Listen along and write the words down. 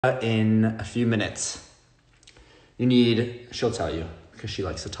in a few minutes. You need, she'll tell you because she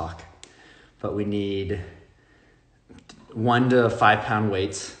likes to talk, but we need 1 to 5 pound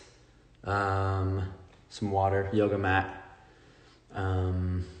weights, some water, yoga mat.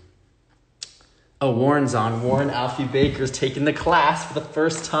 Warren's on. Warren Alfie Baker's taking the class for the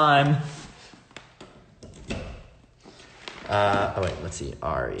first time. Let's see.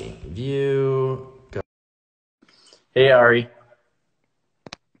 Aree, view, go. Hey, Aree.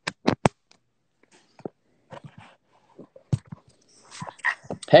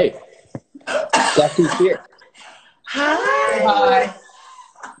 Hey, Steffi's here. Hi.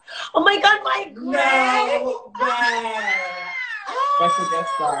 Oh my God, my Greg. No way. Special guest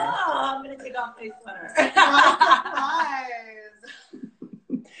star. Oh, I'm going to take off my sweater.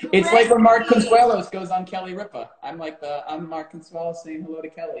 It's like when Mark Consuelos goes on Kelly Ripa. I'm Mark Consuelos saying hello to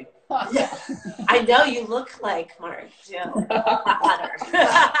Kelly. I know, you look like Mark, too.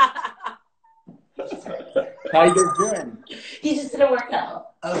 How you guys doing? He just did a workout.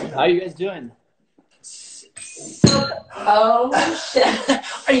 How you guys doing? Oh, shit.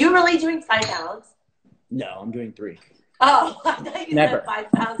 Are you really doing 5 pounds? No, I'm doing 3. Oh, I thought you Never. said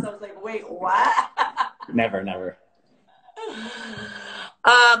 5 pounds. I was like, wait, what? Never.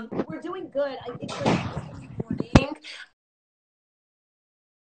 We're doing good. I think we're recording.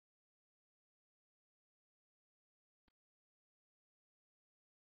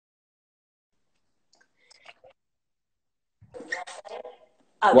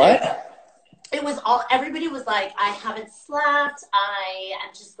 Okay. What? It was everybody was like, I haven't slept. I am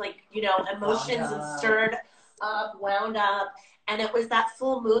just like, emotions and stirred up, wound up. And it was that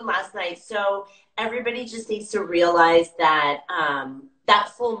full moon last night. So everybody just needs to realize that that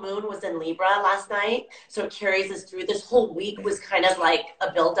full moon was in Libra last night. So it carries us through. This whole week was kind of like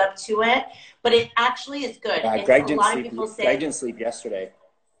a build up to it. But it actually is good. Greg didn't sleep yesterday.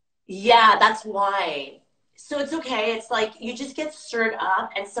 Yeah, that's why. So it's okay. It's like you just get stirred up,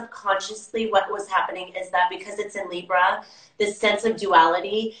 and subconsciously what was happening is that because it's in Libra, this sense of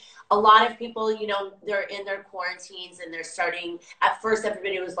duality, a lot of people, they're in their quarantines and they're starting, at first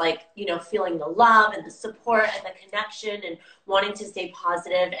everybody was like, feeling the love and the support and the connection and wanting to stay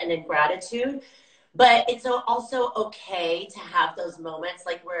positive and in gratitude. But it's also okay to have those moments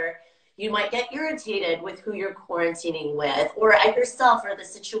like where you might get irritated with who you're quarantining with, or at yourself, or the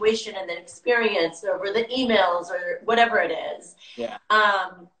situation and the experience, or the emails, or whatever it is. Yeah.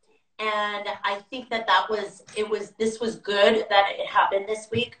 And I think this was good that it happened this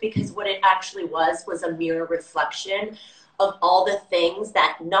week, because what it actually was a mirror reflection of all the things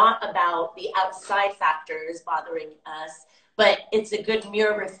that, not about the outside factors bothering us, but it's a good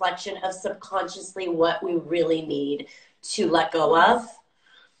mirror reflection of subconsciously what we really need to let go of.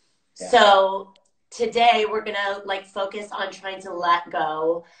 Yeah. So today we're going to focus on trying to let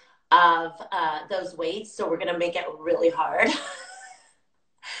go of those weights. So we're going to make it really hard.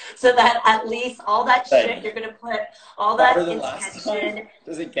 So that at least all that shit you're going to put, all that intention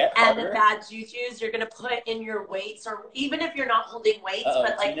Does it get and the bad jujus you're going to put in your weights, or even if you're not holding weights,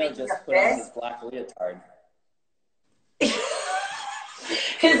 but Tino making just your put on fist. his black leotard.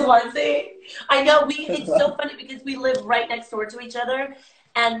 His onesie. I know, it's so funny because we live right next door to each other,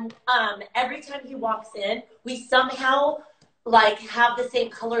 and every time he walks in, we somehow have the same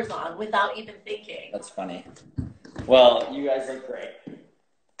colors on without even thinking. That's funny. Well, you guys look great.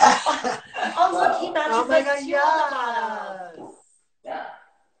 Oh, look, he matches us too on the bottom. Yeah.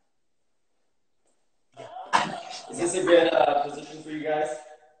 Is this a good position for you guys?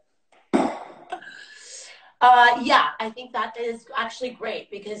 Yeah, I think that is actually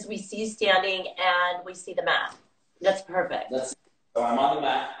great because we see you standing and we see the mat. That's perfect. So I'm on the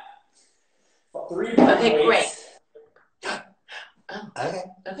mat. 3 Okay, weights. great. Okay.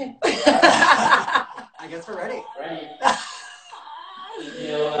 Okay. I guess we're ready. Ready.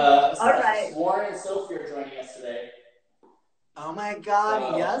 All right. Warren and Sophie are joining us today. Oh my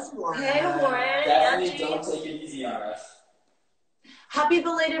God, yes, Warren. Hey, Warren. Definitely don't take it easy on us. Happy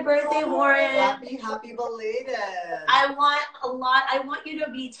belated birthday, Warren. Happy belated. I want you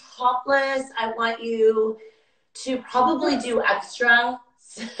to be topless. I want you to probably do extra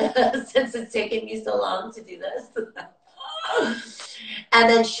since it's taken you so long to do this. And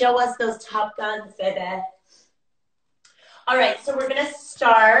then show us those Top Guns, baby. All right, so we're going to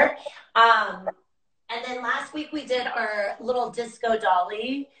start. And then last week we did our little disco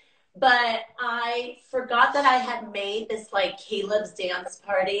dolly, but I forgot that I had made this Caleb's dance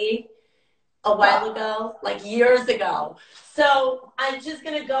party a while ago, years ago. So I'm just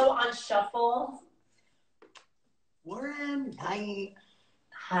going to go on shuffle. Warren, hi.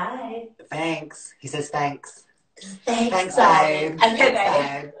 Hi. Thanks. He says thanks. Thanks, babe. Okay, Thanks,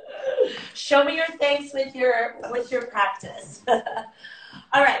 babe. babe. Show me your thanks with your practice.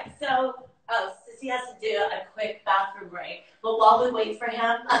 All right, so Sissy has to do a quick bathroom break. But while we wait for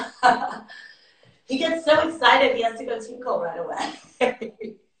him, he gets so excited he has to go tinkle right away.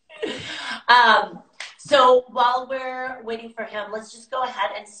 So while we're waiting for him, let's just go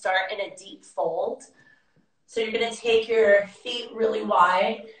ahead and start in a deep fold. So you're gonna take your feet really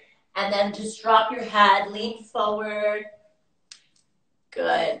wide and then just drop your head, lean forward.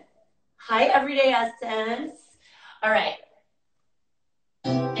 Good. Hi, Everyday Essence. All right.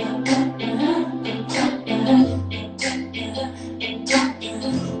 Bring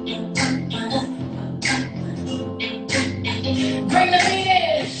the beat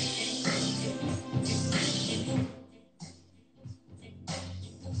in.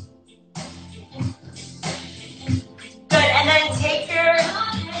 Good, and then take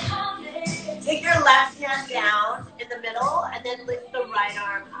your left hand down in the middle and then lift the right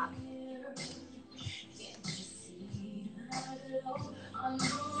arm up.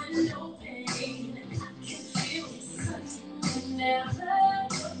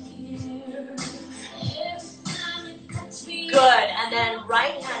 Good, and then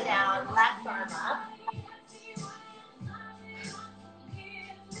right hand down, left arm up.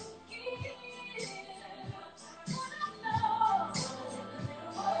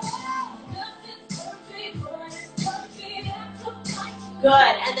 Good,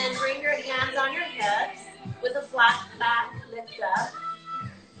 and then bring your hands on your hips with a flat back lift up.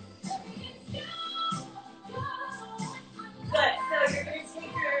 Good, so you're going to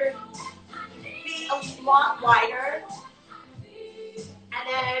take your feet a lot wider and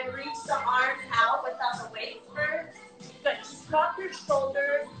then reach the arms out without the weights first. Good, just drop your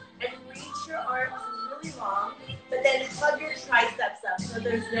shoulders and reach your arms really long, but then hug your triceps up so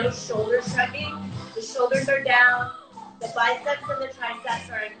there's no shoulder shrugging. The shoulders are down. The biceps and the triceps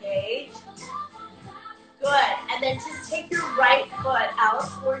are engaged. Good. And then just take your right foot out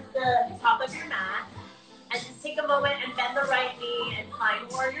towards the top of your mat. And just take a moment and bend the right knee and find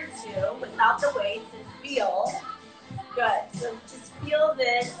warrior two without the weights and feel. Good. So just feel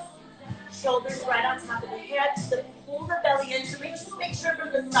this. Shoulders right on top of the hips. So pull the belly in. So just make sure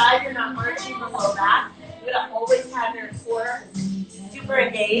from the side you're not arching the low back. You're going to always have your core super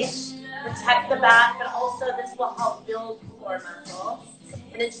engaged. Protect the back, but also this will help build core muscle.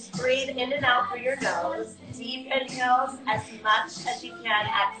 And then just breathe in and out through your nose. Deep inhales as much as you can.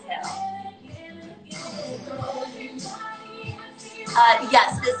 Exhale.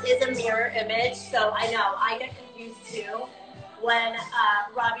 Yes, this is a mirror image, so I know I get confused too. When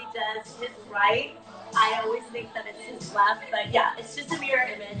Robbie does his right, I always think that it's his left, but yeah, it's just a mirror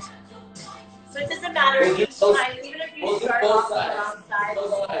image. So it doesn't matter each time, even if you start off on the wrong side,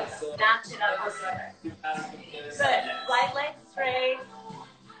 match it up. Good. Right leg straight.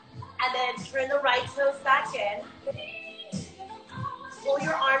 And then turn the right toes back in. Pull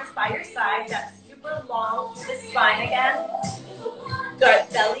your arms by your side. That's super long through the spine again. Good.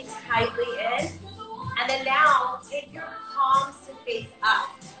 Belly tightly in. And then now take your palms to face up.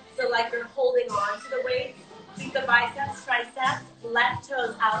 So like you're holding on to the weight. Keep the biceps, triceps, left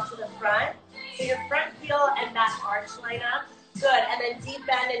toes out to the front. So your front heel and that arch line up. Good, and then deep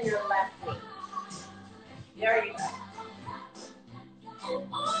bend in your left knee. There you go.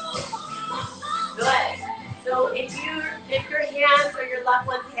 Good. So if your hands or your loved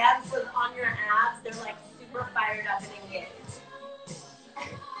one's hands was on your abs, they're like super fired up and engaged.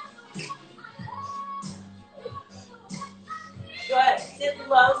 Good. Sit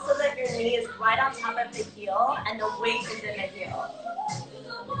low so that your knee is right on top of the heel and the weight is in the heel.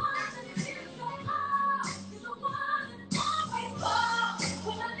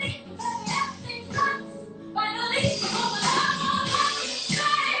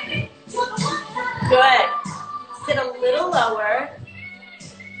 Good. Sit a little lower.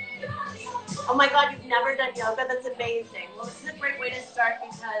 Oh my God, you've never done yoga? That's amazing. Well, this is a great way to start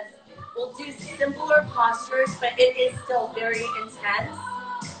because we'll do simpler postures, but it is still very intense.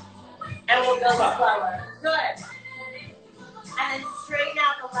 And we'll go slower. Good. And then straighten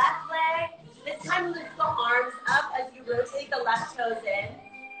out the left leg. This time lift the arms up as you rotate the left toes in.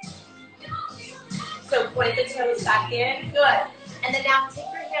 So point the toes back in. Good. And then now take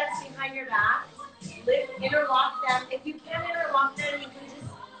your hands behind your back. Lift, interlock them. If you can't interlock them, you can just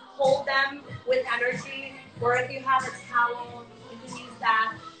hold them with energy. Or if you have a towel, you can use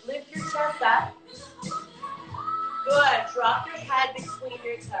that. Lift your chest up. Good. Drop your head between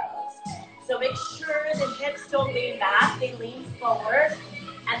your toes. So make sure the hips don't lean back. They lean forward.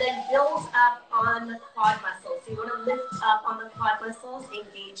 And then build up on the quad muscles. So you want to lift up on the quad muscles,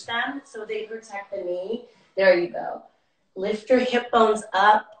 engage them so they protect the knee. There you go. Lift your hip bones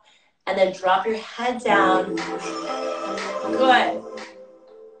up and then drop your head down. Good.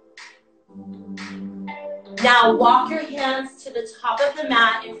 Now walk your hands to the top of the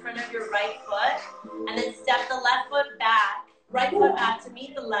mat in front of your right foot and then step the left foot back, right foot back to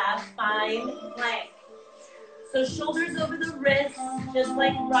meet the left, find plank. So shoulders over the wrists, just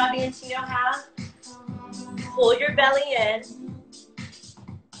like Robbie and Tino have. Pull your belly in.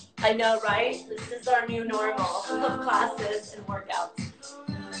 I know, right? This is our new normal of classes and workouts.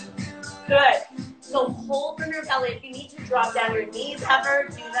 Good. So hold from your belly. If you need to drop down your knees ever,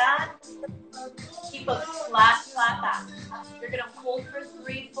 do that. Keep a flat back. You're going to hold for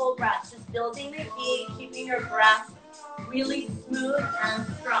 3 full breaths. Just building the feet, keeping your breath really smooth and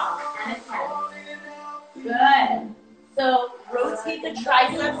strong and intense. Good. So rotate the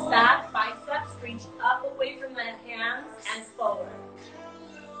triceps back, biceps reach up away from the hands and forward.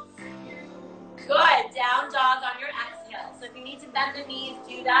 Good. Down dog on your exhale. So if you need to bend the knees,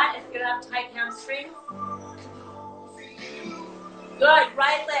 do that. If you have tight hamstrings. Good.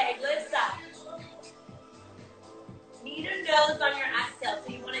 Right leg lifts up. Knee to nose on your exhale.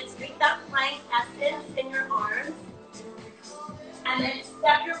 So you want to take that plank essence in your arms. And then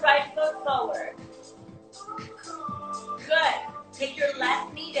step your right foot forward. Good. Take your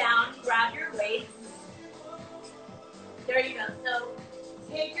left knee down. Grab your weights. There you go. So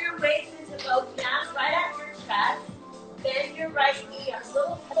take your weights into both hands right at your chest. Bend your right knee a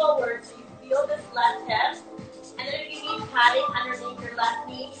little forward so you feel this left hip. And then if you need padding underneath your left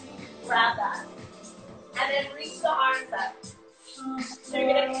knee, grab that. And then reach the arms up. So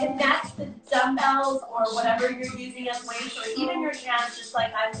you're going to connect the dumbbells or whatever you're using as weights, or even your hands, just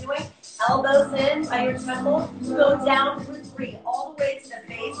like I'm doing. Elbows in by your temple. Go down for 3, all the way to the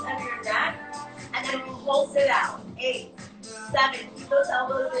base of your neck. And then pulse it out. 8, 7. Keep those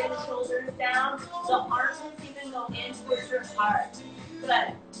elbows in, shoulders down. The armpits even go in towards your heart.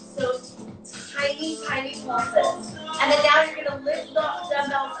 Good. So tiny, tiny pulses. And then now you're going to lift the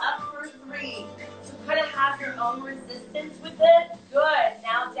dumbbells up for 3. So kind of have your own resistance with it. Good.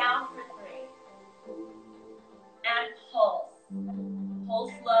 Now down for 3. And pulse.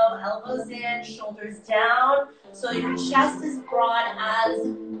 Pull slow, elbows in, shoulders down. So your chest is broad as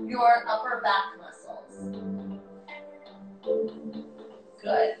your upper back muscles.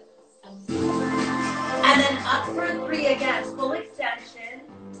 Good. And then up for 3 again. Full extension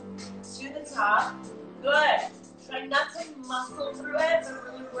to the top. Good. Try not to muscle through it, but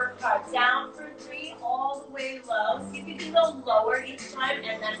really work hard. Down for 3, all the way low. See if you can go lower each time,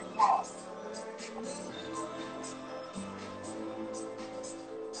 and then pulse.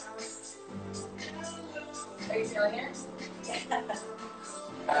 Are you feeling it?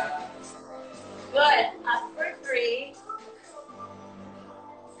 Good. Up for 3.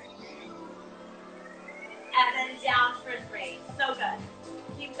 And then down for 3. So good.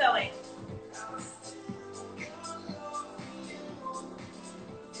 Keep going.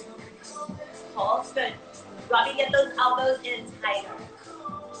 Pulse. Good. Robbie, get those elbows in tighter.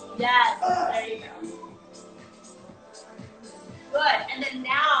 Yes. There you go. Good. And then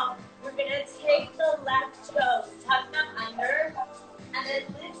now we're going to take the left toes, tuck them under, and then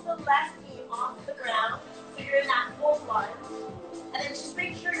lift the left knee off the ground. So you're in that full lunge. And then just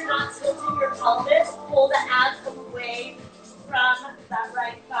make sure you're not tilting your pelvis. Pull the abs away from that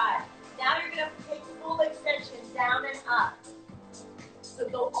right thigh. Now you're going to take full extension down and up. So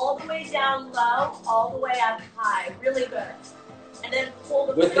go all the way down low, all the way up high. Really good. And then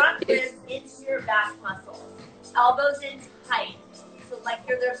pull the front ribs into your back muscles. Elbows in tight. So like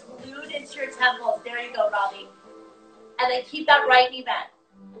they're glued into your temples. There you go, Robbie. And then keep that right knee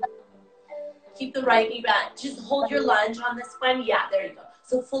bent. Keep the right knee bent. Just hold your lunge on this one. Yeah, there you go.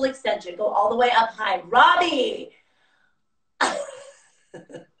 So full extension. Go all the way up high. Robbie!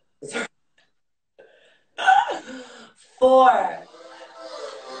 4,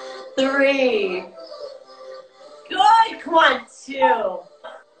 3. Good. Come on, 2.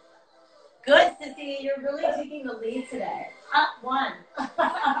 Good, Sissy. You're really taking the lead today. Up 1.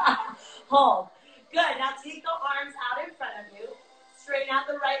 Hold. Good. Now take the arms out in front of you. Straighten out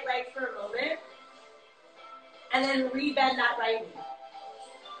the right leg for a moment. And then rebend that right knee.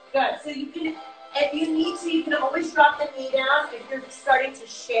 Good. So you can, if you need to, you can always drop the knee down. If you're starting to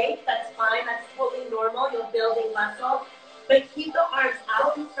shake, that's fine. That's totally normal. You're building muscle. But keep the arms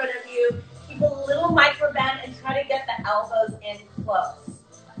out in front of you. Keep a little micro bend and try to get the elbows in close.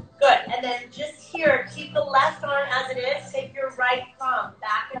 Good. And then just here, keep the left arm as it is. Take your right thumb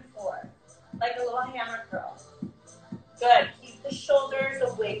back and forth, like a little hammer curl. Good. Keep the shoulders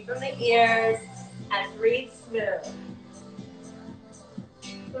away from the ears and breathe smooth.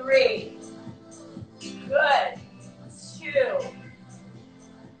 3. Good. 2.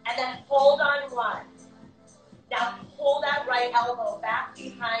 And then hold on 1. Now pull that right elbow back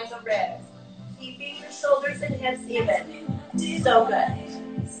behind the ribs. Keeping your shoulders and hips even. So good.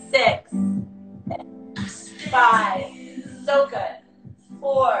 6. 5. So good.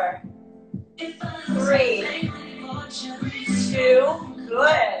 4. 3. 2.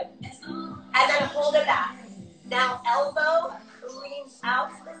 Good. And then hold it back. Now elbow leans out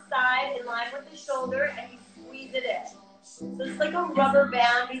to the side in line with the shoulder and you squeeze it in. So it's like a rubber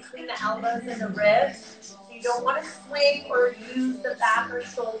band between the elbows and the ribs. So you don't want to swing or use the back or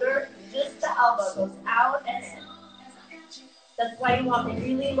shoulder. Just the elbow goes out and in. That's why you want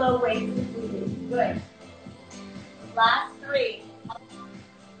really low weight to squeeze. Good. Last 3.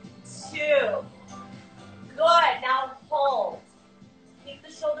 2. Good. Now hold. Keep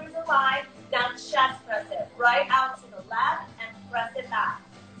the shoulders aligned. Now chest press it. Right out to the left and press it back.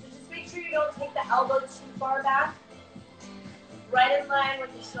 So just make sure you don't take the elbow too far back. Right in line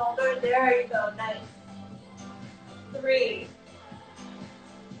with the shoulder. There you go. Nice. 3.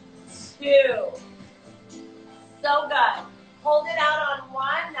 2. So good. Hold it out on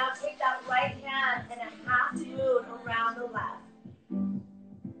 1. Now take that right hand and a half moon around the left.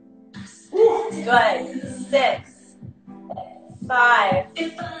 Good. 6. 5.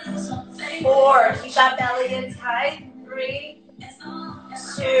 4. Keep that belly in tight. 3.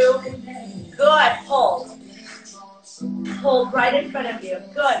 2. Good. Hold. Hold right in front of you.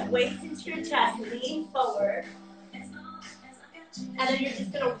 Good. Weight into your chest. Lean forward. And then you're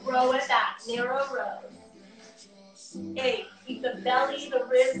just going to row it back. Narrow rows. 8. Keep the belly, the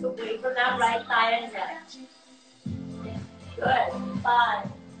ribs away from that right thigh and hip. Good. 5.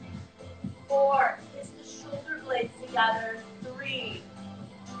 4. Kiss the shoulder blades together. 3.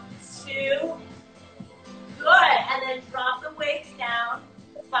 2. Good. And then drop the weights down.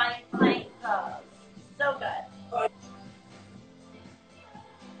 Find plank pose. So good.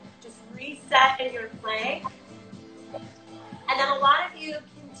 Just reset in your plank. And then a lot of you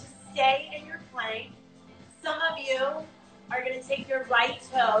can just stay in your plank. Some of you are going to take your right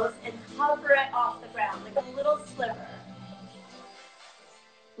toes and hover it off the ground like a little sliver.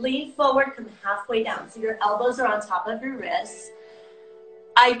 Lean forward, come halfway down. So your elbows are on top of your wrists.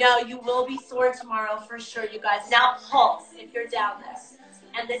 I know you will be sore tomorrow for sure, you guys. Now pulse if you're down there.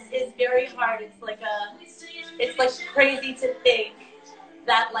 And this is very hard. It's like crazy to think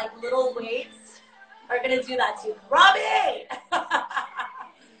that like little weights are going to do that to you. Robbie!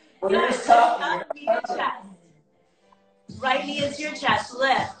 Good. Up, knee to chest. Right knee into your chest.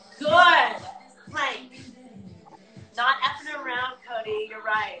 Lift. Good. Plank. Not effing around, Cody. You're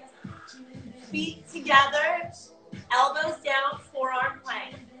right. Feet together. Elbows down. Forearm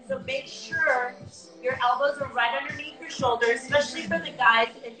plank. So make sure your elbows are right underneath your shoulders, especially for the guys.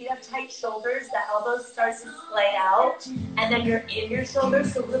 If you have tight shoulders, the elbows start to splay out, and then you're in your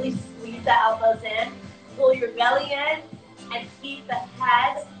shoulders. So really squeeze the elbows in. Pull your belly in, and keep the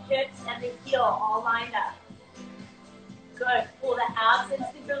head, hips, and the heel all lined up. Good. Pull the abs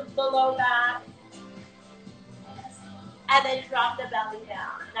into the low back. And then drop the belly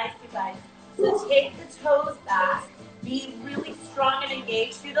down. Nice, you guys. So take the toes back. Be really strong and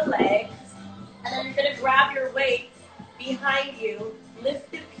engaged through the legs. And then you're going to grab your weights behind you.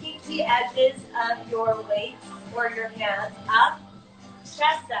 Lift the pinky edges of your weights or your hands up.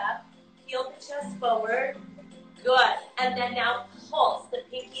 Chest up. Heel the chest forward. Good. And then now pulse the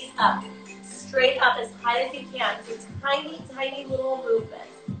pinkies up. Straight up as high as you can. So tiny, tiny little movements.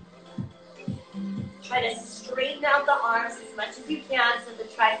 Try to straighten out the arms as much as you can so the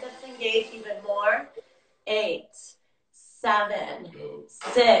triceps engage even more. 8, 7,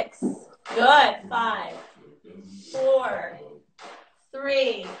 6. Good. 5, 4,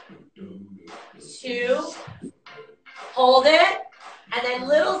 3, 2. Hold it. And then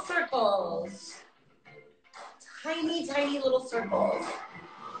little circles. Tiny, tiny little circles.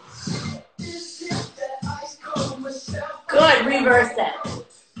 Good. Reverse it.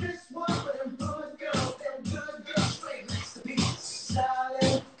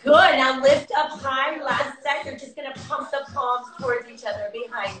 Good. Now lift up high. Last set, you're just going to pump the palms towards each other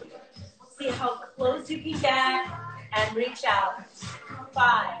behind you. See how close you can get and reach out.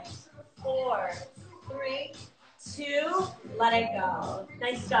 5, 4, 3, 2. Let it go.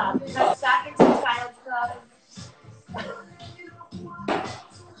 Nice job. Touch back into child's pose.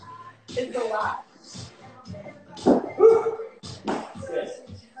 It's a lot.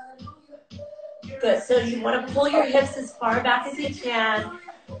 Good. So you want to pull your hips as far back as you can.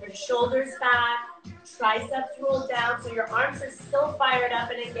 Your shoulders back. Triceps roll down so your arms are still fired up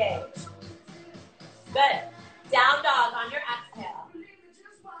and engaged. Good. Down dog on your exhale.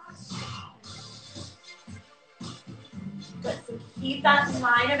 Good. So keep that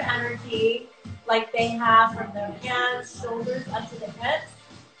line of energy like they have from their hands, shoulders up to the hips.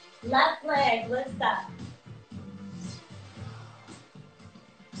 Left leg lifts up.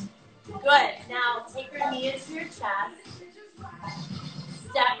 Good. Now take your knee into your chest.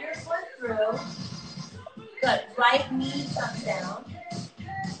 Step your foot through. Good. Right knee tucks down.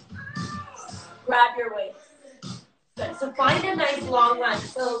 Grab your waist. Good. So find a nice long run.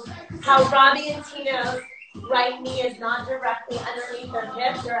 So how Robbie and Tina's right knee is not directly underneath their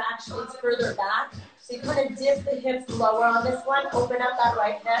hip, they're actually further back. So you kind of dip the hips lower on this one, open up that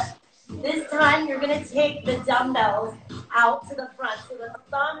right hip. This time you're going to take the dumbbells out to the front. So the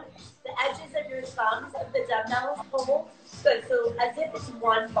edges of your thumbs of the dumbbells hold. Good. So as if it's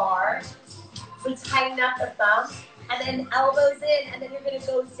one bar. So tighten up the thumbs and then elbows in, and then you're going to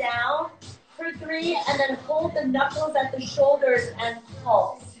go down for 3 and then hold the knuckles at the shoulders and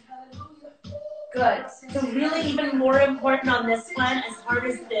pulse. Good. So really even more important on this one, as hard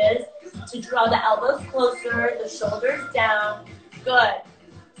as it is, to draw the elbows closer, the shoulders down. Good.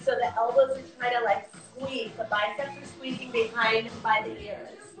 So the elbows are trying to like squeeze. The biceps are squeezing behind by the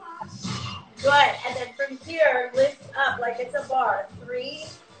ears. Good. And then from here, lift up like it's a bar. 3,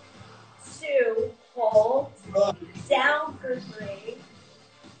 2, hold. Down for 3,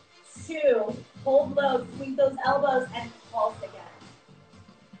 2, hold low, squeeze those elbows, and pulse again.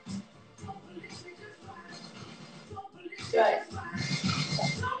 Good.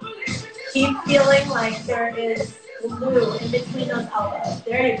 Keep feeling like there is glue in between those elbows.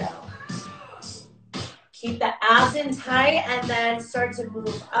 There you go. Keep the abs in tight and then start to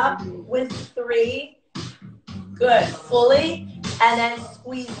move up with 3. Good. Fully. And then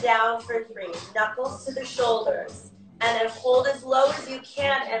squeeze down for 3. Knuckles to the shoulders. And then hold as low as you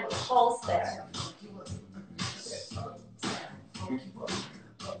can and pulse there.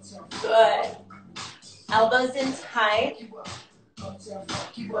 Good. Elbows in tight.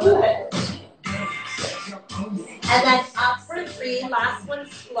 Good. And then up for 3. Last one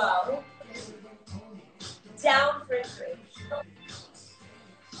slow. Down for 3.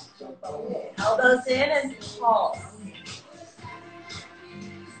 Elbows in and pulse.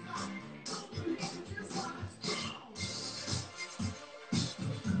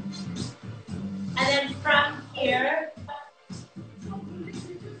 And then from here,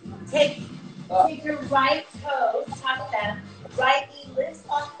 take your right toes, tuck them. Right knee lifts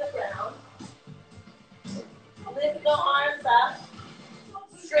off the ground. Lift the arms up.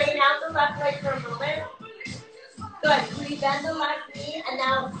 Straighten out the left leg for a moment. Good. Re-bend the left knee and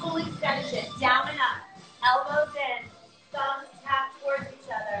now fully stretch it. Down and up. Elbows in. Thumbs tap towards each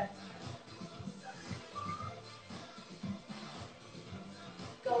other.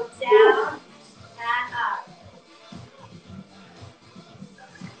 Go down and up.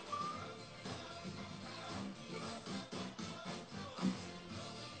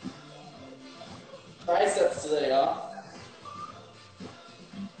 Triceps today, y'all.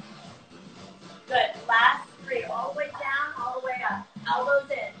 Good. Last 3. All the way down, all the way up. Elbows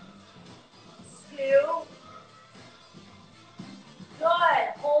in. 2. Good.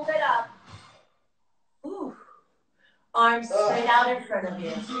 Hold it up. Ooh. Arms straight out in front of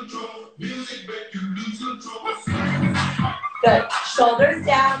you. Good. Shoulders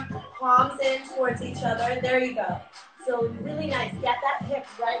down, palms in towards each other. There you go. So really nice. Get that hip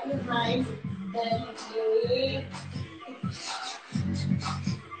right behind the knee.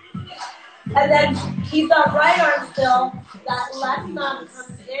 And then keep that right arm still. That left thumb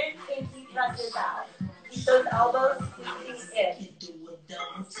comes in, pinky presses out. Keep those elbows squeezing in.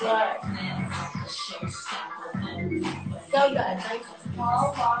 Good. So good. Nice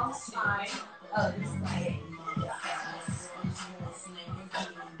tall, long spine. Oh, this way.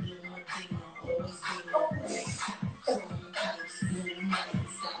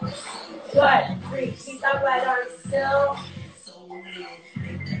 Good. 3. Keep that right arm still.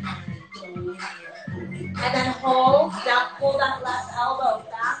 And then hold. Now pull that left elbow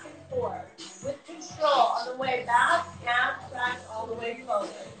back and forth. With control on the way back and back all the way forward.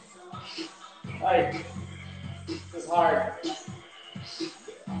 Hey, this is hard.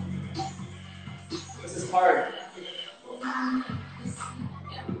 This is hard.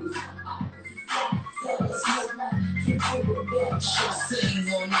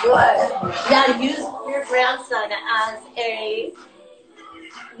 Good. Now use your grandson as a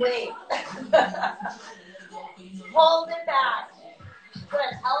weight. Hold it back.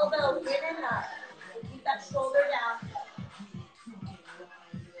 Good. Elbow in and up. Keep that shoulder down.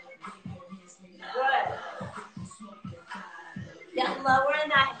 Good. Get lower in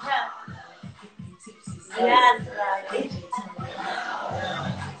that hip. Yes, Robbie.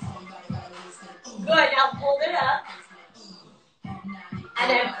 Good. Now hold it up. And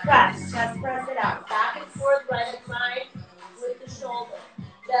then press, chest press it out. Back and forth, right and side with the shoulder.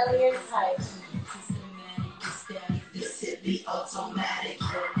 Belly in tight.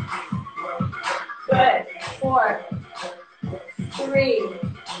 Good. 4, 3,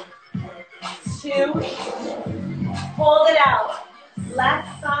 2. Hold it out. Left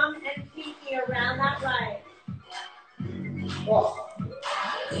thumb and pinky around that right.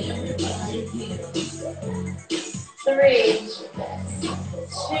 3,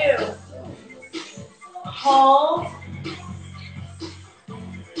 2. Hold.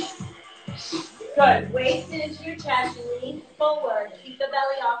 Good. Waist into your chest. Lean forward. Keep the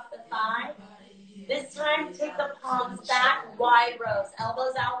belly off the thigh. This time, take the palms back. Wide rows.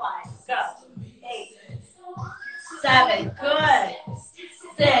 Elbows out wide. Go. 8, 7. Good.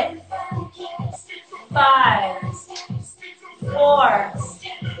 6, 5, 4,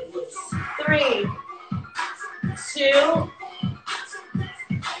 3, 2.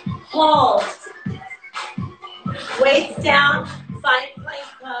 Hold. Weights down. Find plank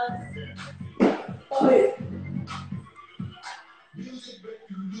pose.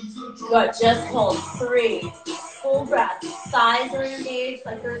 Good. Just hold. 3. Full breath. Thighs are engaged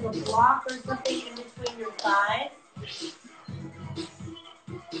like there's a block or something in between your thighs.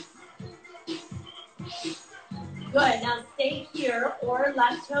 Good. Now stay here or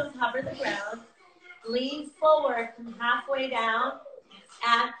left toes hover the ground. Lean forward from halfway down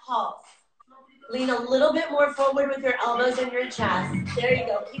and pulse. Lean a little bit more forward with your elbows in your chest. There you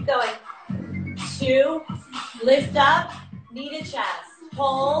go. Keep going. 2. Lift up. Knee to chest.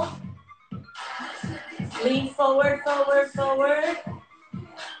 Hold. Lean forward, forward, forward.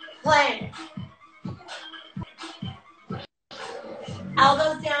 Plank.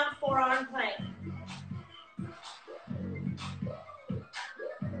 Elbows down, forearm plank.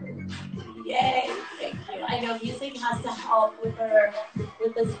 Yay, thank you. I know music has to help with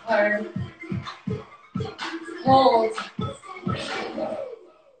this part. Hold.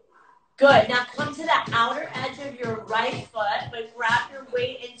 Good. Now come to the outer edge of your right foot, but grab your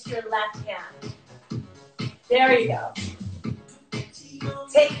weight into your left hand. There you go.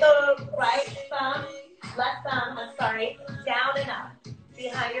 Take the left thumb, down and up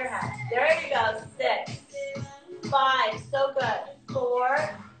behind your head. There you go. 6, 5, so good. 4,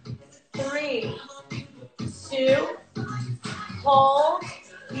 3, 2, hold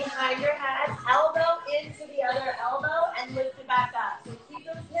behind your head, elbow into the other elbow, and lift it back up. So keep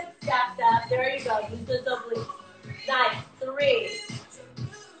those hips stacked up. There you go. Use those obliques. Nice. 3,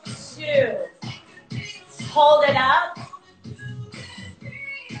 2, hold it up.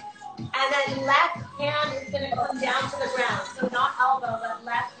 And then left hand is going to come down to the ground. So not elbow, but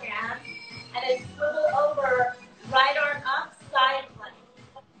left hand. And then swivel over, right arm up, side plank.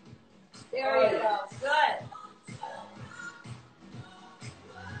 There you go. Good.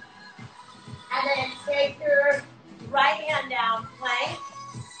 And then take your right hand down, plank.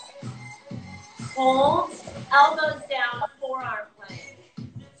 Hold, elbows down, forearm plank.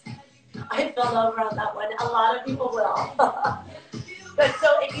 I fell over on that one. A lot of people will. Good. So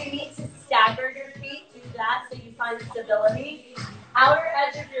if you need to stagger your feet, do that so you find stability. Outer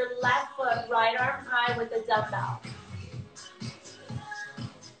edge of your left foot, right arm high with a dumbbell.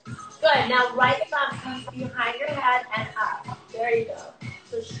 Good. Now right thumb comes behind your head and up. There you go.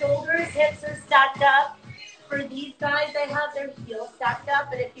 So shoulders, hips are stacked up. For these guys, they have their heels stacked up.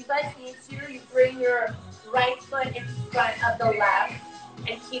 But if you guys need to, you bring your right foot in front of the left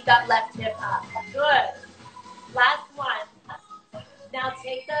and keep that left hip up. Good. Last one. Now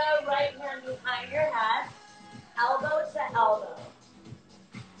take the right hand behind your head, elbow to elbow.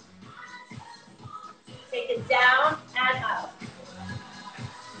 Take it down and up.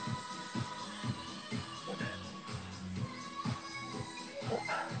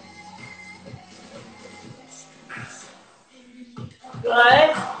 Good.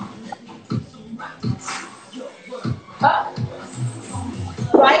 Up.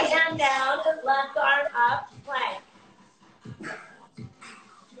 Right hand down, left arm up, plank.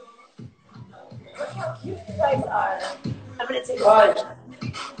 Look how cute you guys are. I'm going to take a photo.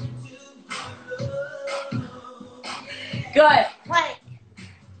 Good. Plank.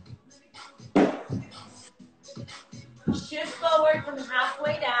 Shift forward from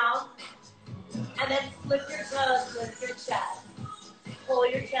halfway down. And then flip your toes, lift your chest. Pull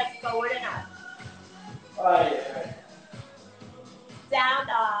your chest forward and up. Oh, yeah. Down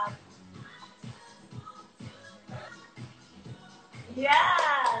dog.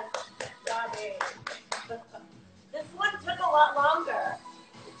 Yes. Robbie. This one took a lot longer.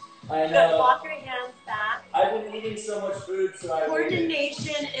 I Good. know. Walk your hands back. I've been eating so much food, so I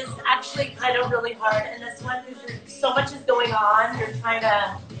Coordination is actually kind of really hard in this one because so much is going on. You're trying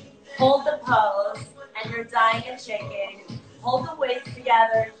to hold the pose, and you're dying and shaking. Hold the weights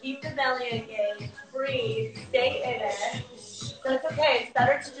together, keep the belly engaged, breathe, stay in it. So it's okay. It's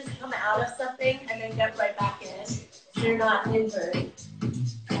better to just come out of something and then get right back in so you're not injured.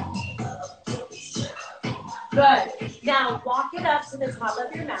 Good. Now walk it up to the top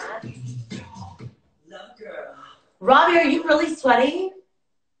of your mat. Love girl. Robbie, are you really sweaty?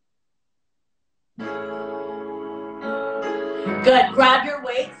 Good. Grab your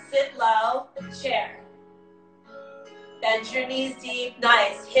weight, sit low, chair. Bend your knees deep.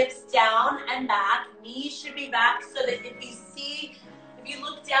 Nice. Hips down and back. Knees should be back so that if you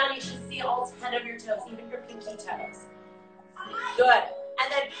look down, you should see all 10 of your toes, even your pinky toes. Good.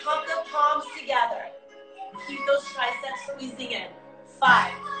 And then pump the palms together. Keep those triceps squeezing in.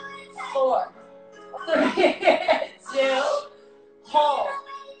 5, 4, 3, 2, hold.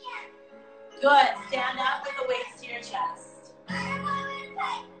 Good. Stand up with the weights to your chest.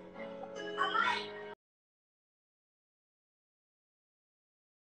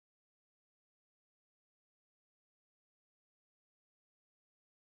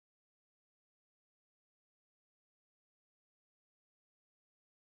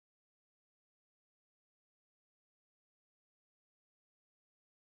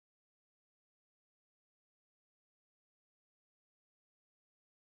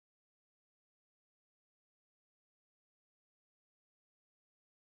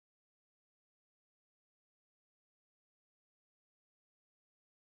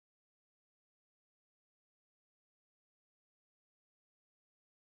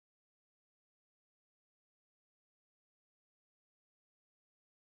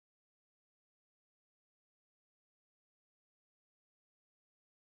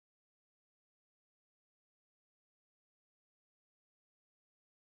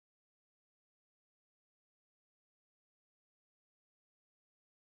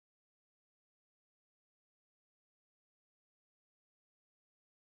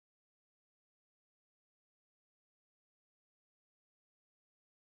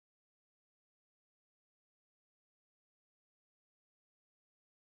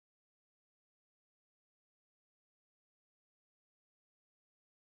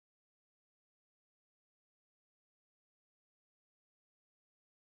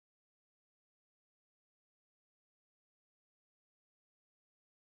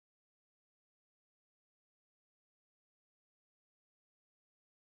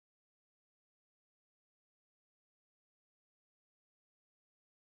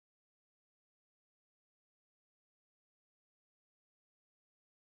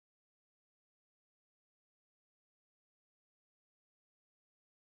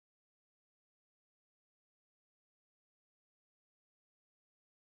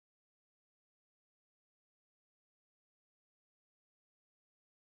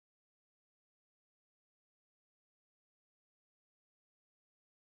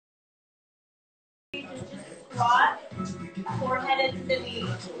 Squat, forehead into the knee.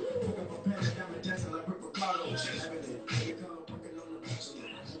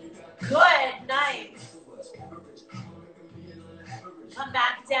 Good, nice. Come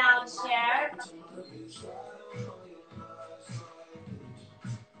back down, chair.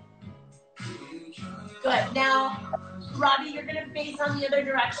 Good. Now, Robbie, you're going to face on the other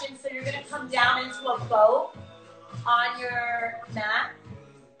direction, so you're going to come down into a boat on your mat.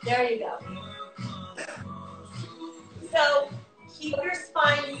 There you go. So keep your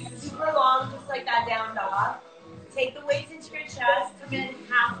spine super long, just like that down dog. Take the weights into your chest, come in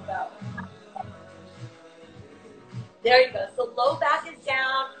half boat. There you go. So low back is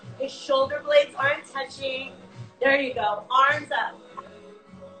down, his shoulder blades aren't touching. There you go. Arms up.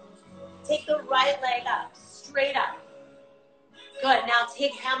 Take the right leg up, straight up. Good. Now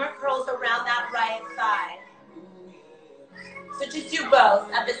take hammer curls around that right thigh. So just do both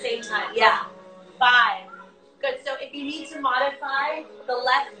at the same time. Yeah. 5. Good. So if you need to modify, the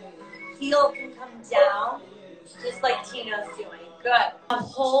left heel can come down, just like Tino's doing. Good. Now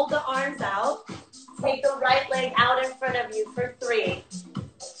hold the arms out. Take the right leg out in front of you for 3,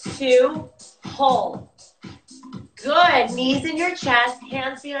 2, hold. Good. Knees in your chest,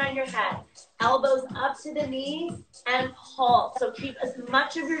 hands behind your head. Elbows up to the knees and hold. So keep as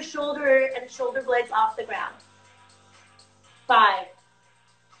much of your shoulder and shoulder blades off the ground. 5,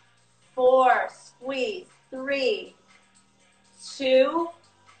 4, squeeze. 3, 2,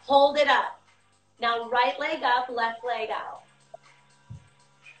 hold it up. Now right leg up, left leg out.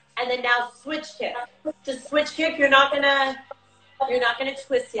 And then now switch kick. To switch kick, you're not gonna You're not going to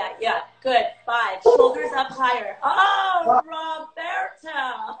twist yet. Yeah, good. 5. Shoulders up higher. Oh,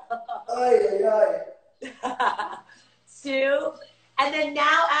 Roberto. Ay, ay, ay. 2. And then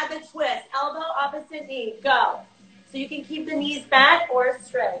now add the twist. Elbow, opposite knee. Go. So you can keep the knees back or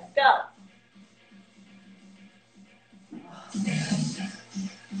straight. Go.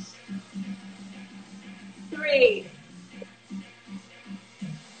 3,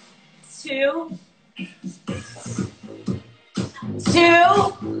 2, 2, 2.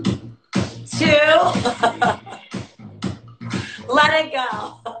 Let it go.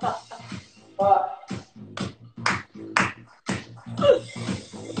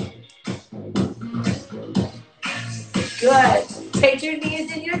 Good. Take your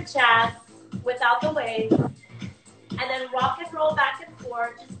knees in your chest without the weight. And then rock and roll back and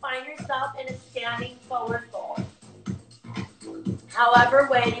forth. Just find yourself in a standing forward fold. However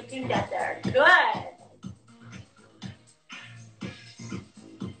way you can get there. Good.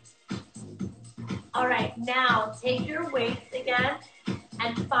 All right, now take your weights again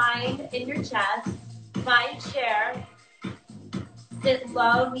and find in your chest, find chair, sit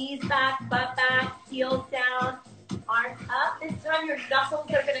low, knees back, butt back, heels down, arms up. This time your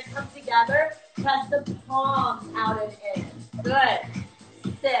knuckles are gonna come together. Press the palms out and in. Good.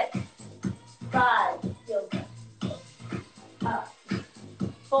 6, 5, heels up.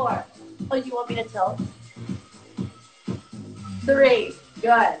 4. Oh, you want me to tilt? 3.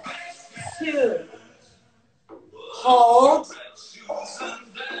 Good. 2. Hold.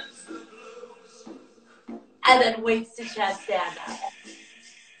 And then weights to chest, stand up.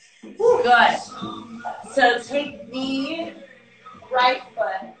 Good. So take the right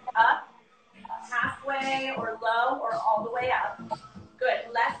foot up, halfway or low or all the way up. Good.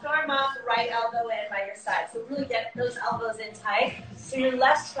 Left arm up, right elbow in by your side. So really get those elbows in tight. So your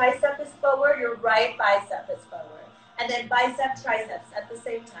left tricep is forward, your right bicep is forward. And then bicep, triceps at the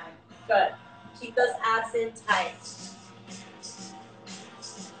same time. Good. Keep those abs in tight.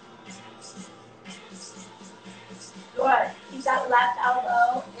 Good. Keep that left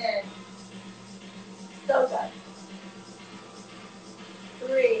elbow in. So good.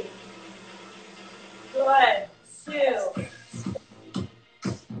 3. Good. 2.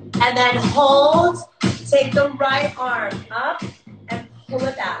 And then hold. Take the right arm up and pull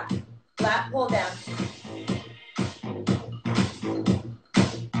it back. Flat pull down.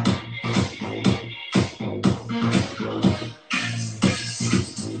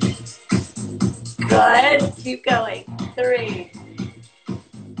 Good. Keep going. 3.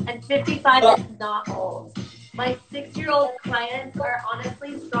 And 55 is not old. My 6-year-old clients are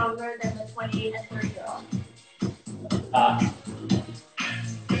honestly stronger than the 28 and 30-year-old.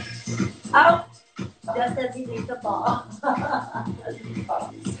 Oh, just as he takes the ball.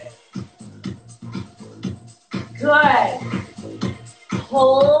 Good.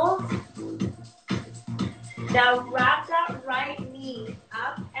 Hold. Now wrap that right knee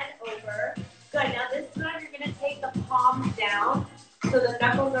up and over. Good. Now this time you're going to take the palms down. So the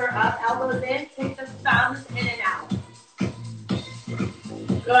knuckles are up, elbows in. Take the thumbs in and out.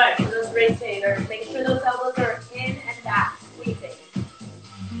 Good. For those rotators, make sure those elbows are in and back, squeezing.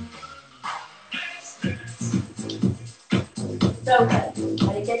 So good.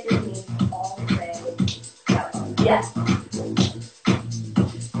 Try to get your knees all the way down. Yes.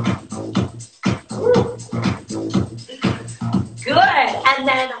 Good. And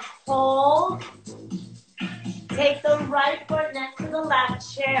then hold. Take the right foot next to the left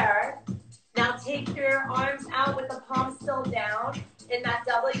chair. Now take your arms out with the palms still down in that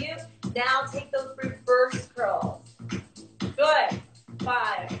W. Now take those reverse curls. Good.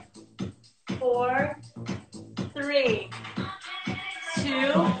 5, 4, 3,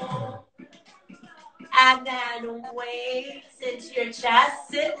 2. And then weights into your chest.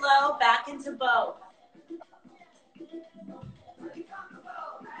 Sit low, back into both.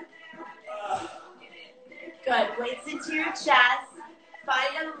 Good. Weights into your chest.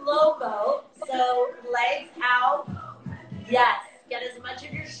 Find a low boat. So legs out. Yes. Get as much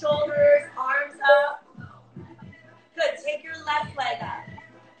of your shoulders, arms up. Good. Take your left leg up.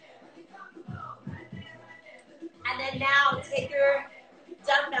 And then now take your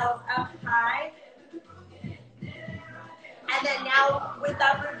dumbbells up high. And then now with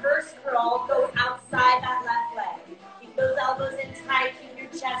that reverse curl, go outside that left leg. Keep those elbows in tight. Keep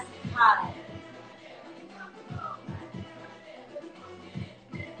your chest high.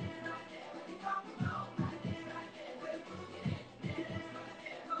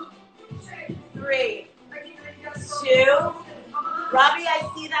 Three, 2. Robbie, I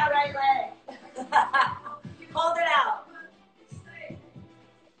see that right leg. Hold it out.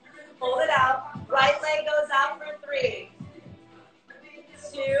 Hold it out. Right leg goes out for 3.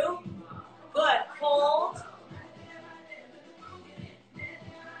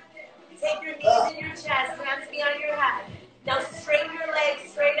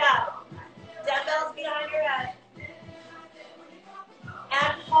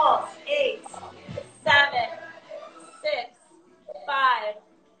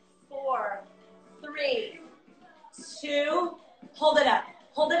 Hold it up.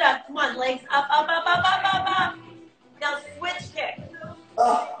 Hold it up. Come on, legs up, up, up, up, up, up, up. Now switch kick.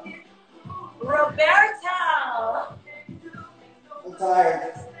 Roberto. I'm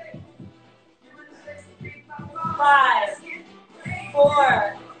tired. 5,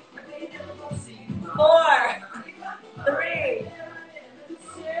 4, 4, 3,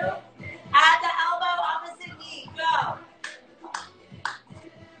 2. Add the elbow, opposite knee. Go.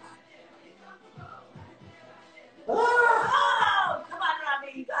 Oh, come on,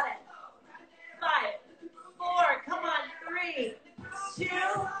 Robbie. You got it. 5, 4. Come on. 3, 2.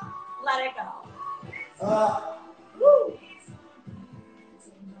 Let it go. Woo.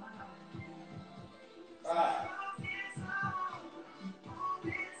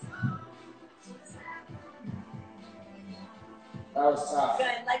 That was tough. Good.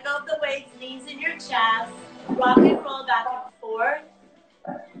 Let go of the weights, knees in your chest. Rock and roll back and forth.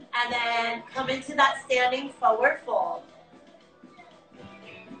 And then come into that standing forward fold.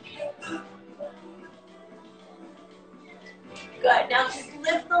 Good. Now just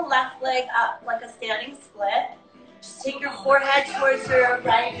lift the left leg up like a standing split. Just take your forehead towards your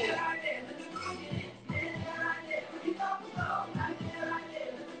right knee.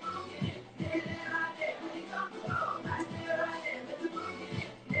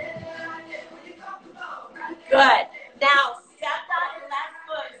 Good. Now step that left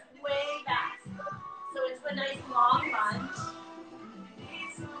foot way back. So into a nice long lunge.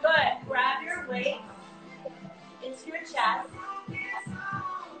 Good. Grab your weight into your chest.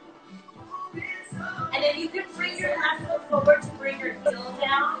 And then you can bring your left foot forward to bring your heel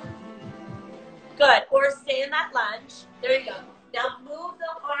down. Good. Or stay in that lunge. There you go. Now move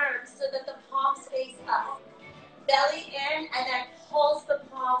the arms so that the palms face up. Belly in and then pulse the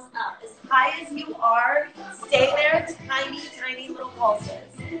palms up. As high as you are, stay there. Tiny, tiny little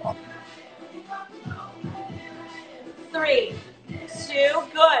pulses. 3, 2,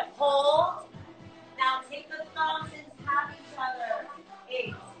 good. Hold. Now take the thumbs and tap each other.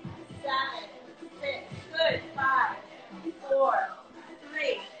 8, 7, 6, good. 5, 4,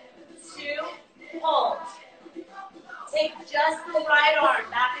 3, 2, hold. Take just the right arm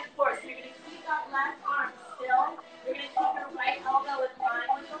back and forth. So you're going to keep that left arm still. You're going to keep your right elbow in line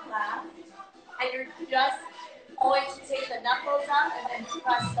with the left. And you're just going to take the knuckles up and then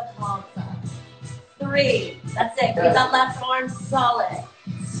press the palms up. 3, that's it. Keep that left arm solid.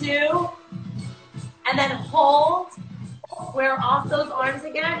 2, and then hold. Square off those arms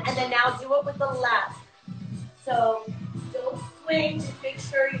again, and then now do it with the left. So don't swing, just make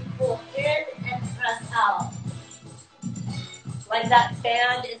sure you pull in and press out. Like that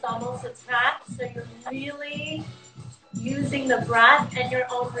band is almost attached, so you're really using the breath and your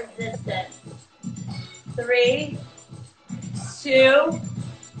own resistance. 3, 2,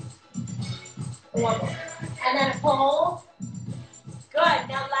 1. And then hold. Good.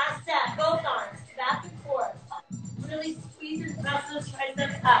 Now last set. Both arms. Back and forth. Really squeeze and press those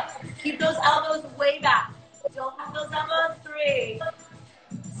triceps up. Keep those elbows way back. Don't move those elbows. 3,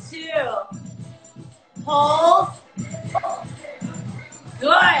 2. Hold.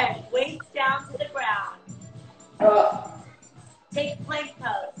 Good. Weights down to the ground. Take plank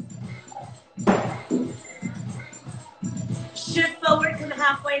pose. Shift forward, come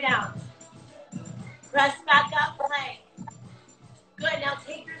halfway down. Press back up, plank. Good, now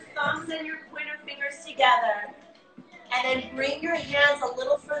take your thumbs and your pointer fingers together. And then bring your hands a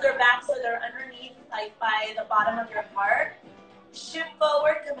little further back so they're underneath, like by the bottom of your heart. Shift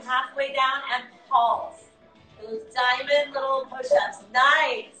forward, come halfway down, and pulse. Those diamond little push-ups.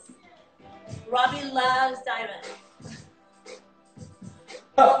 Nice. Robbie loves diamonds.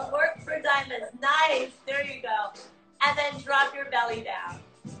 Work for diamonds. Nice. There you go. And then drop your belly down.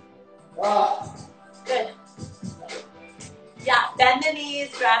 Good. Yeah, bend the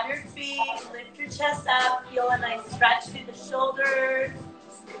knees, grab your feet, lift your chest up, feel a nice stretch through the shoulders.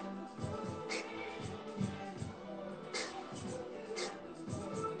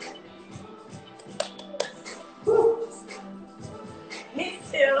 Me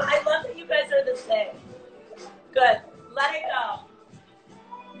too. I love that you guys are the same. Good. Let it go.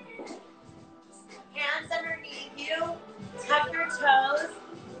 Hands underneath you. Tuck your toes.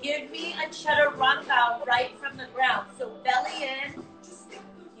 Give me a chaturanga right from the ground. So belly in.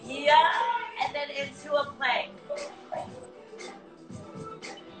 Yeah. And then into a plank.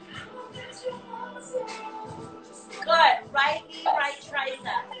 Good. Right knee, right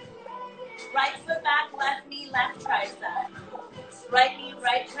tricep. Right foot back, left knee, left tricep. Right knee,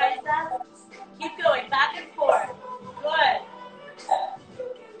 right tricep. Keep going, back and forth. Good.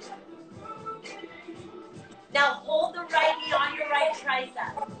 Now hold the right knee on your right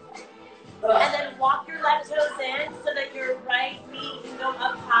tricep. And then walk your left toes in so that your right knee can go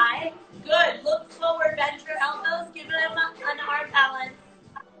up high. Good. Look forward, bend your elbows, give them an arm balance.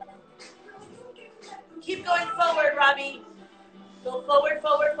 Keep going forward, Robbie. Go forward,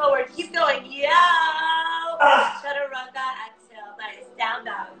 forward, forward. Keep going. Yo! Chaturanga, exhale. Nice. Down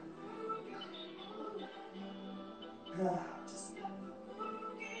dog.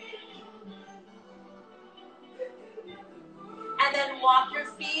 And then walk your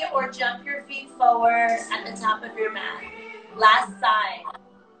feet or jump your feet forward at the top of your mat. Last side.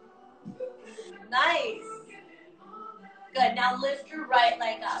 Nice. Good. Now lift your right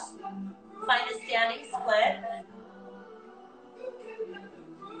leg up. Find a standing split.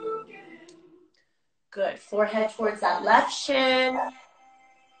 Good. Forehead towards that left shin.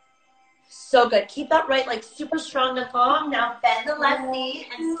 So good. Keep that right leg super strong and long. Now bend the left knee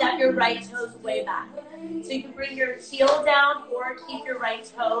and step your right toes way back. So you can bring your heel down or keep your right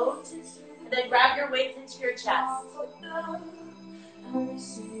toes. And then grab your weights into your chest.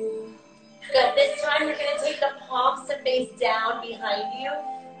 Good. This time you're going to take the palms to face down behind you.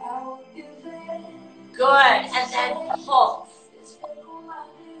 Good. And then pulse.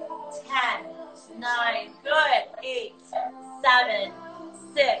 10, 9, good. 8, 7,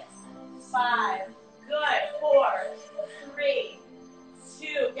 6, 5, good. 4, 3,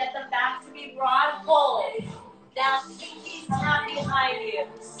 2, get the back to be broad. Hold. Now pinkies tap behind you.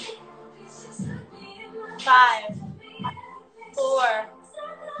 5, 4,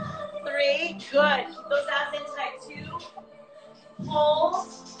 3, good. Keep those abs in tight. 2, hold.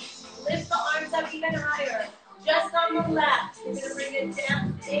 Lift the arms up even higher. Just on the left, you're going to bring it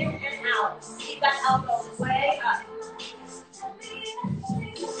down, in and out. Keep that elbow way up.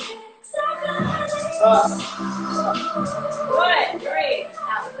 Good. 3,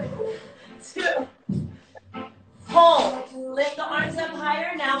 out. 2, hold. Lift the arms up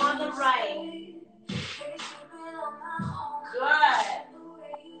higher. Now on the right. Good.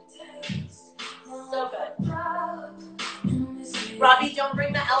 So good. Robbie, don't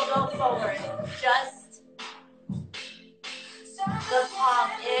bring the elbow forward. Just the palm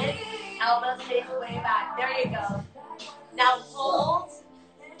in, elbow stays way back. There you go. Now hold.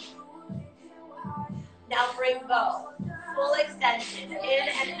 Now bring both. Full extension, in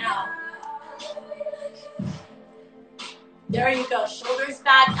and out. There you go. Shoulders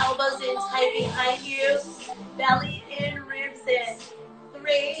back, elbows in tight behind you. Belly in, ribs in.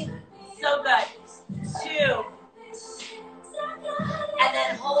 3, so good. 2, and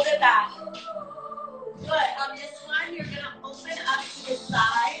then hold it back. Good. On this one, you're going to open up to the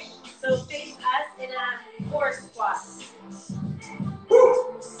side. So face us in a horse squat.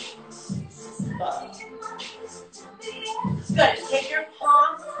 Good. Take your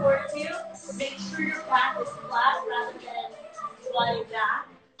palms towards you. Make sure your back is flat rather than sliding back.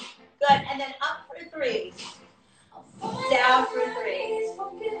 Good. And then up for 3. Down for 3.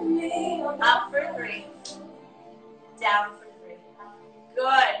 Up for 3. Down for 3.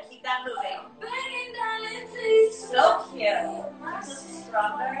 Good. Keep that moving. So cute.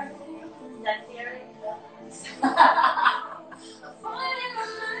 Stronger. Sexier.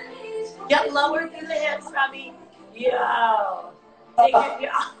 Get lower through the hips, Robbie. Yo. Take it.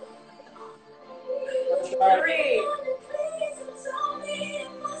 Yo. 3,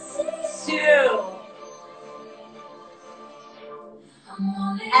 2.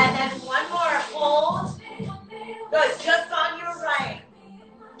 And then one more. Hold. Good. Just on your right.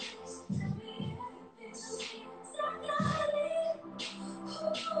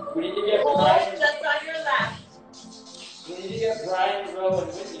 We need to get Hold Brian. just on your left. We need to get Brian, Rowe, and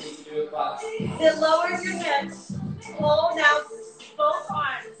Whitney to do a class. Then lower your hips. Hold now both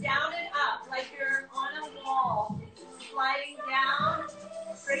arms down and up like you're on a wall. Sliding down,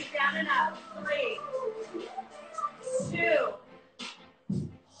 straight down and up. 3, 2,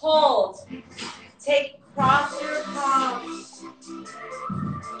 hold. Take cross your palms.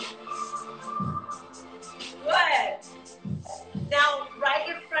 Good. Now right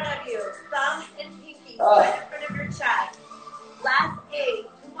in front of you, thumbs and pinkies right in front of your chest. Last 8.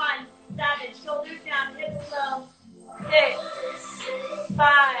 Come on. 7. Shoulders down, hips low. 6,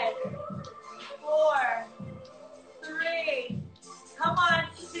 5, 4, 3. Come on.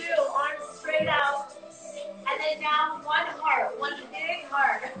 2. Arms straight out. And then now one heart. One big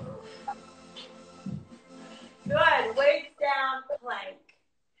heart. Good. Weights down, plank.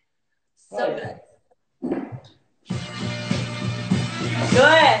 So good.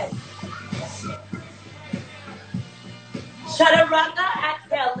 Good. Chaturanga,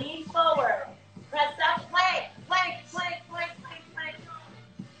 exhale, lean forward. Press up, plank, plank, plank, plank, plank, plank.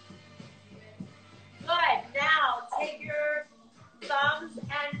 Good. Now take your thumbs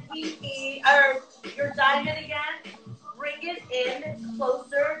and pinky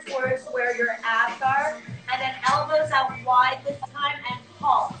closer towards where your abs are. And then elbows out wide this time and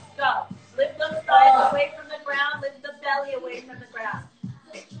pulse. Go. Lift those thighs away from the ground. Lift the belly away from the ground.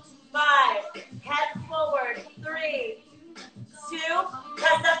 5. Head forward. 3, 2.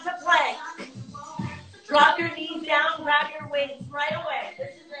 Press up to plank. Drop your knees down. Grab your weights right away.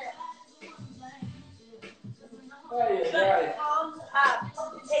 This is it. Good. Palms up.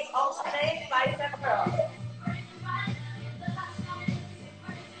 Take alternate bicep curls.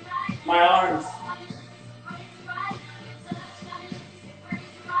 My arms.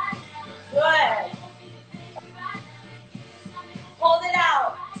 Good. Hold it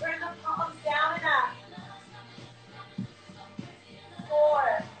out. Turn the palms down and up.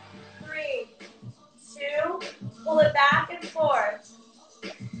 4, 3, 2. Pull it back and forth.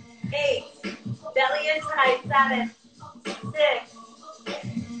 8. Belly in tight. 7, 6,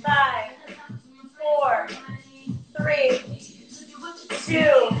 5, 4, 3,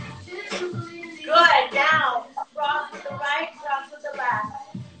 2. Good. Now, cross with the right, cross with the left.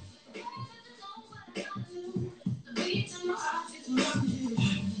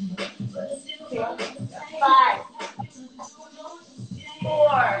 5,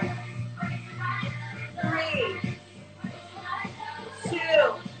 4, 3, 2.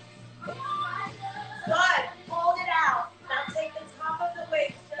 Good. Hold it out. Now take the top of the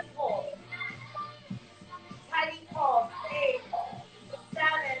weights. Just hold. Tiny pulse. 8, 7,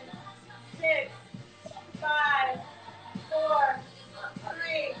 6, 5, 4,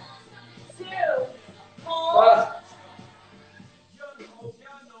 3, 2. Hold.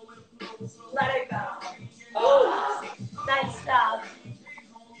 Let it go. Nice stuff.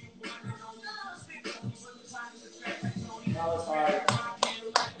 That was hard.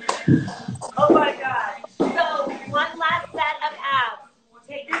 Oh my God. So one last set of abs.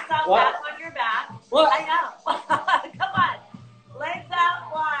 Take yourself back on your back. What? I know. Come on. Legs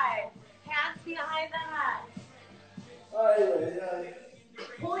out wide. Hands behind the head.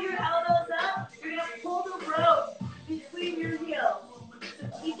 Pull your elbows up. You're going to pull the rope between your heels. So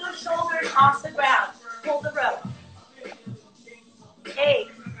keep those shoulders off the ground. Pull the rope. 8,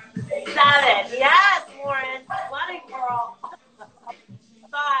 7. Yes, Lauren. Let it, girl.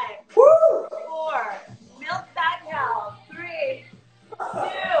 5, 4. Milk that cow. 3, 2.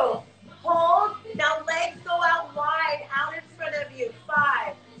 Hold. Now legs go out wide, out in front of you.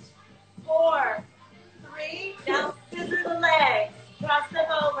 5, 4, 3. Now scissor the legs. Cross them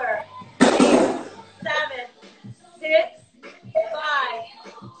over. 8, 7, 6,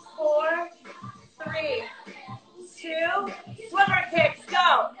 5, 4, 3, 2. Swimmer kicks.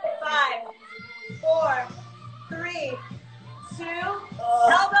 Go. 5, 4, 3, 2.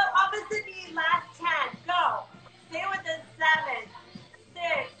 Elbow opposite knee. Last 10. Go. Stay with the 7,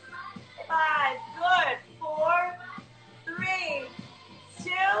 6, 5. Good. 4, 3,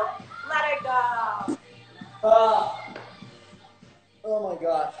 2. Let it go. Oh my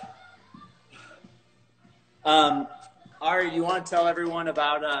gosh. Aree, do you want to tell everyone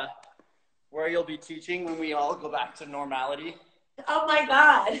about where you'll be teaching when we all go back to normality? Oh my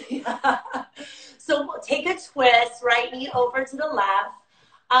God. So take a twist, right knee over to the left.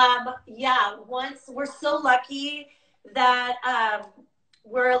 Once we're so lucky that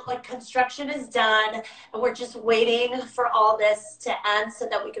we're like construction is done and we're just waiting for all this to end so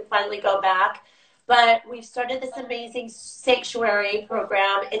that we can finally go back. But we've started this amazing sanctuary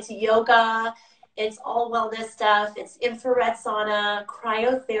program. It's yoga. It's all wellness stuff. It's infrared sauna,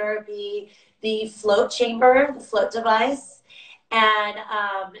 cryotherapy, the float chamber, the float device. And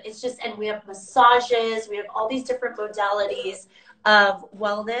and we have massages. We have all these different modalities of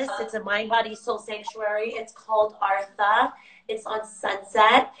wellness. It's a mind, body, soul sanctuary. It's called Artha. It's on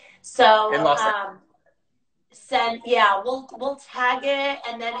Sunset. So we'll tag it.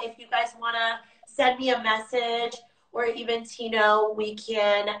 And then if you guys want to send me a message, or even Tino, we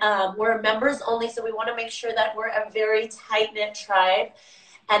can, we're members only, so we want to make sure that we're a very tight-knit tribe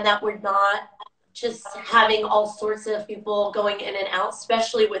and that we're not just having all sorts of people going in and out,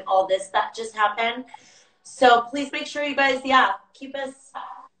 especially with all this that just happened. So please make sure you guys, keep us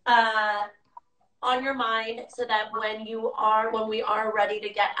on your mind so that when we are ready to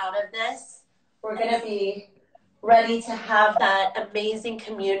get out of this, we're going to be ready to have that amazing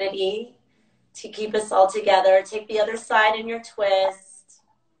community to keep us all together. Take the other side in your twist.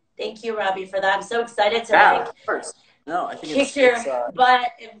 Thank you, Robbie, for that. I'm so excited to Of course. No, I think kick your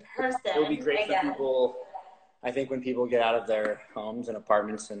butt in person. It'll be great for people. I think when people get out of their homes and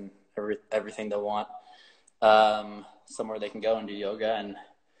apartments and everything they want, somewhere they can go and do yoga and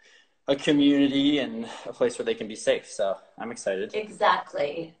a community and a place where they can be safe. So I'm excited.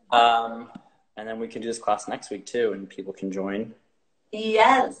 Exactly. And then we can do this class next week too, and people can join.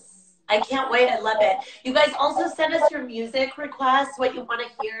 Yes. I can't wait. I love it. You guys also send us your music requests, what you want to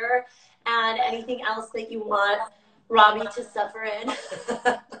hear, and anything else that you want Robbie to suffer in.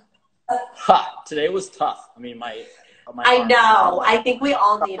 Ha! Today was tough. I mean, my I arms, know. I think we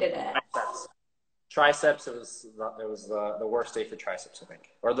all needed it. triceps. It was the worst day for triceps, I think,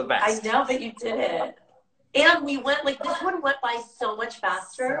 or the I best. know, but you did it. And we went, like, this one went by so much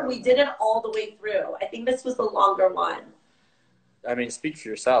faster. We did it all the way through. I think this was the longer one. I mean, speak for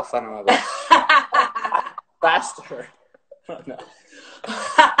yourself. I don't know about faster. No.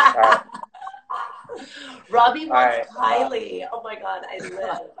 Robbie wants right, Kylie. Oh my God, I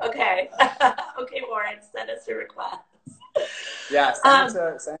live. Okay. Okay, Warren, send us your request. Yeah, send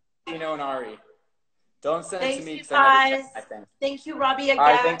it to Tino and Aree. Don't send it to me Thanks, because I you never guys. check my thing. Thank you, Robbie, again. All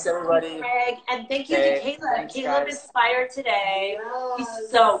right, thanks everybody. Thank you, Greg. And thank you Okay, to Caleb. thanks, Caleb guys. inspired today. He's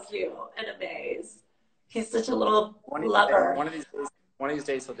so cute and amazed. He's such a little lover. One of these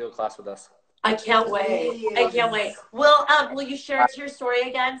days he'll do a class with us. I can't wait. I can't wait. Will you share your story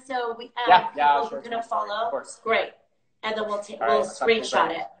again so we I'll people share who are gonna follow? Of course. Great. And then we'll Right,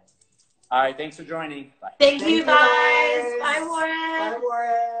 screenshot it. All right, thanks for joining. Bye. Thank you guys. Guys. Bye, Warren. Bye,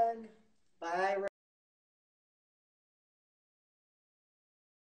 Warren. Bye.